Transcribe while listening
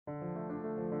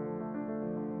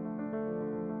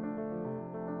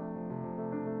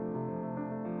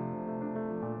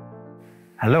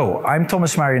Hello, I'm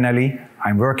Thomas Marianelli.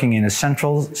 I'm working in a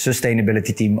central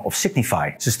sustainability team of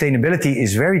Signify. Sustainability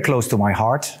is very close to my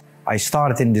heart. I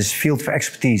started in this field of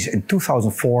expertise in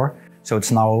 2004, so it's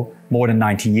now more than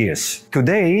 19 years.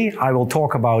 Today, I will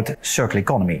talk about circular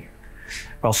economy.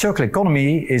 Well, circular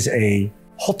economy is a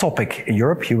hot topic in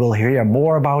Europe. You will hear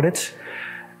more about it.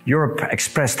 Europe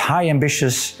expressed high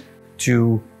ambitions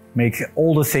to make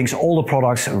all the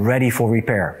products ready for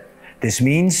repair. This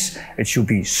means it should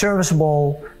be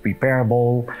serviceable,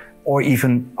 repairable, or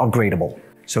even upgradable.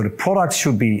 So the products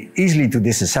should be easily to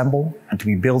disassemble and to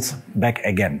be built back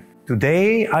again.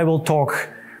 Today I will talk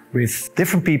with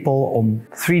different people on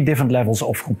 3 different levels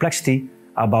of complexity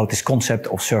about this concept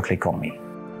of circular economy.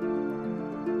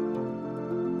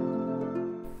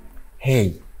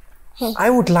 Hey,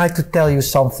 I would like to tell you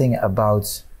something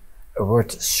about a word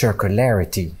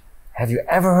circularity. Have you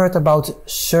ever heard about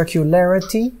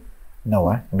circularity?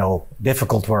 No, no,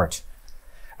 difficult word.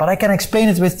 But I can explain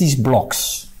it with these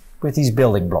blocks, with these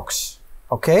building blocks.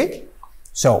 Okay?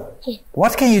 So,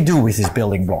 what can you do with these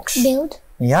building blocks? Build.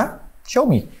 Yeah? Show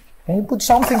me. Can you put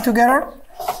something together?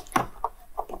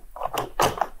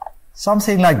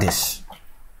 Something like this.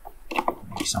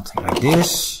 Maybe something like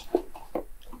this.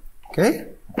 Okay?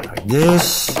 Like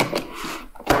this.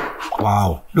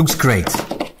 Wow, looks great.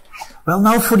 Well,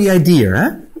 now for the idea,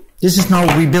 eh? This is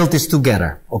now, we built this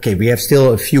together. Okay, we have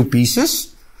still a few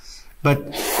pieces, but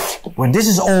when this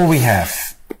is all we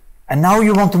have, and now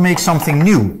you want to make something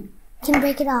new. Can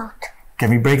break it out. Can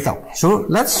we break it out? So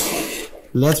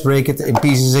let's break it in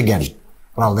pieces again.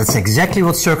 Well, that's exactly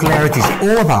what circularity is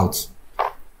all about.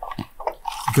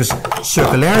 Because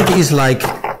circularity is like,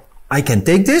 I can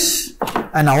take this,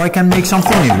 and now I can make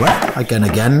something new. Eh? I can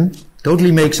again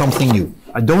totally make something new.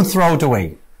 I don't throw it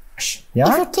away.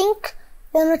 Yeah? If you think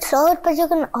you're not throw it, but you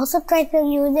can also try to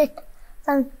use it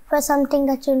for something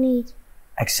that you need.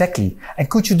 Exactly. And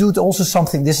could you do it also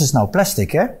something, this is now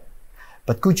plastic, eh?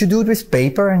 But could you do it with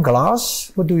paper and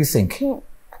glass? What do you think?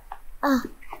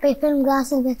 Paper and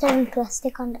glass is better than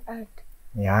plastic on the earth.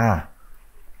 Yeah.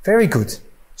 Very good.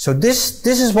 So this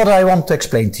is what I want to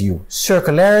explain to you.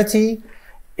 Circularity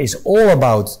is all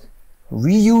about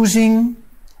reusing,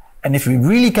 and if we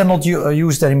really cannot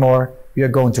use it anymore, we are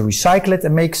going to recycle it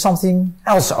and make something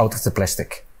else out of the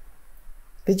plastic.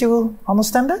 Did you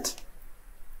understand that?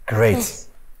 Great. Yes.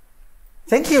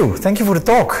 Thank you. Thank you for the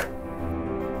talk.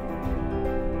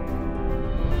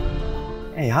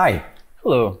 Hey, hi.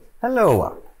 Hello.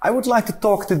 Hello. I would like to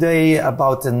talk today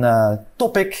about a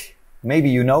topic, maybe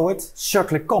you know it,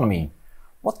 circular economy.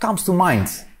 What comes to mind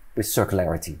with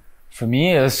circularity? For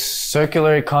me, a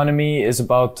circular economy is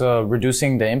about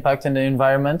reducing the impact in the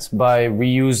environment by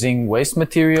reusing waste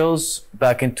materials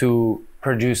back into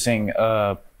producing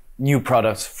new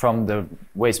products from the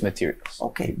waste materials.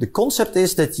 Okay, the concept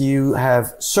is that you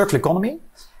have circular economy,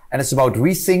 and it's about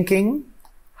rethinking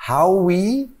how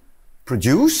we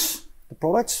produce the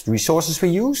products, the resources we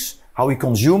use, how we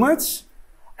consume it,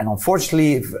 and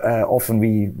unfortunately, often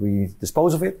we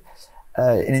dispose of it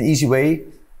in an easy way,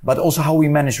 but also how we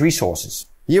manage resources.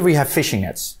 Here we have fishing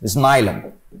nets. This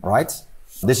nylon, right?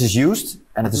 This is used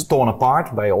and it is torn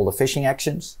apart by all the fishing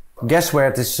actions. Guess where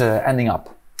it is ending up?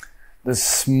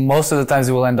 Most of the times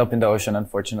it will end up in the ocean,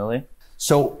 unfortunately.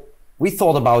 So we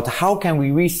thought about how can we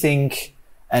rethink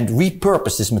and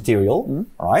repurpose this material,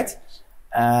 right?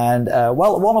 And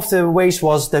well, one of the ways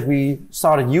was that we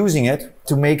started using it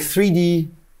to make 3D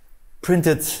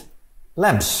printed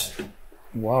lamps.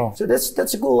 Wow. So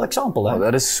that's a cool example. Eh? Oh,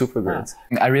 that is super great.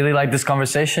 I really like this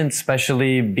conversation,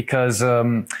 especially because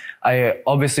I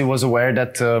obviously was aware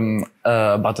that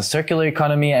about the circular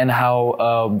economy and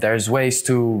how there's ways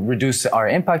to reduce our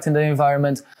impact in the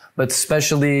environment, but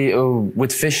especially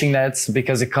with fishing nets,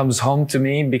 because it comes home to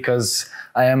me because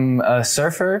I am a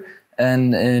surfer.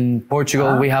 And in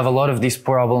Portugal, we have a lot of these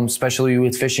problems, especially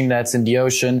with fishing nets in the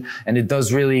ocean, and it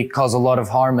does really cause a lot of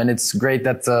harm. And it's great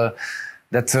that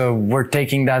we're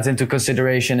taking that into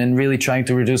consideration and really trying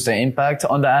to reduce the impact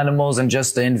on the animals and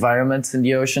just the environment in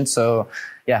the ocean. So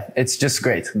yeah, it's just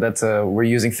great that we're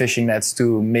using fishing nets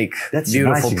to make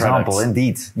beautiful nice products. Example,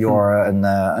 indeed. You're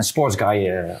a sports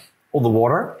guy on the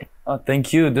water. Oh,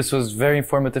 thank you. This was a very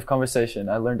informative conversation.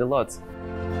 I learned a lot.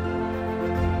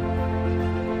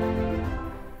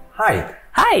 Hi.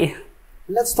 Hi.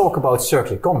 Let's talk about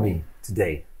circular economy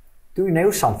today. Do you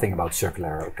know something about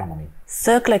circular economy?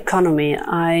 Circular economy,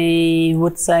 I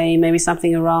would say maybe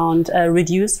something around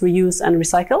reduce, reuse and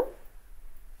recycle.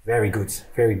 Very good,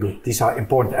 very good. These are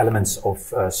important elements of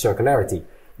circularity.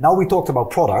 Now we talked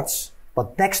about products,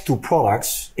 but next to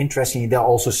products, interestingly, there are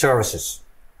also services.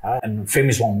 And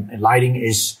famous one in lighting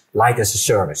is light as a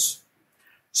service.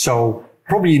 So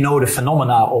probably you know the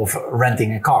phenomena of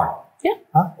renting a car,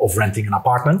 of renting an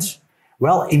apartment.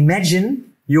 Well,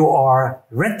 imagine you are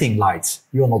renting lights.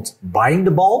 You're not buying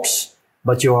the bulbs,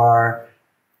 but you are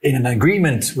in an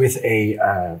agreement with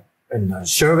a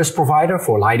service provider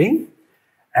for lighting.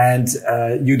 And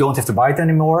you don't have to buy it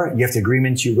anymore. You have the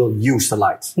agreement you will use the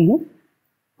light. Mm-hmm.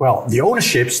 Well, the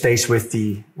ownership stays with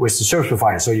the service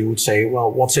provider. So you would say,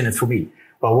 well, what's in it for me?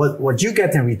 Well, what you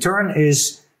get in return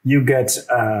is you get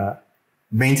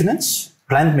maintenance,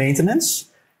 planned maintenance.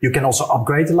 You can also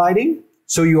upgrade the lighting.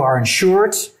 So you are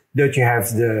ensured that you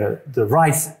have the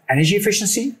right energy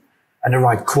efficiency and the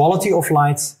right quality of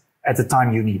light at the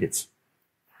time you need it.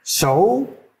 So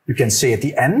you can say at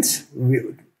the end,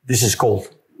 this is called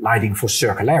lighting for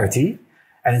circularity.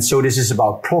 And so this is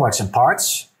about products and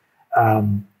parts,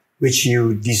 which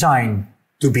you design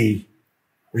to be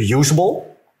reusable,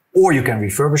 or you can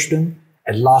refurbish them.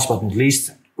 And last but not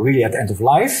least, really at the end of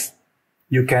life,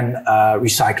 you can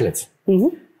recycle it.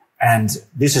 Mm-hmm. And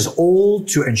this is all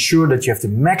to ensure that you have the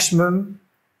maximum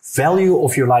value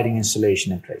of your lighting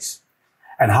installation in place.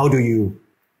 And how do you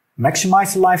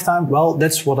maximize the lifetime? Well,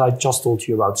 that's what I just told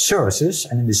you about services.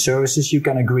 And in the services, you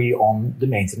can agree on the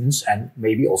maintenance and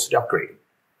maybe also the upgrading.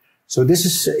 So this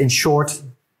is, in short,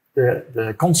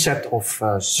 the concept of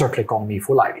circular economy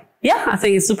for lighting. Yeah, I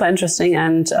think it's super interesting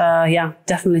and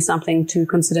definitely something to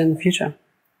consider in the future.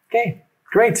 Okay,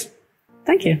 great.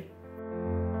 Thank you.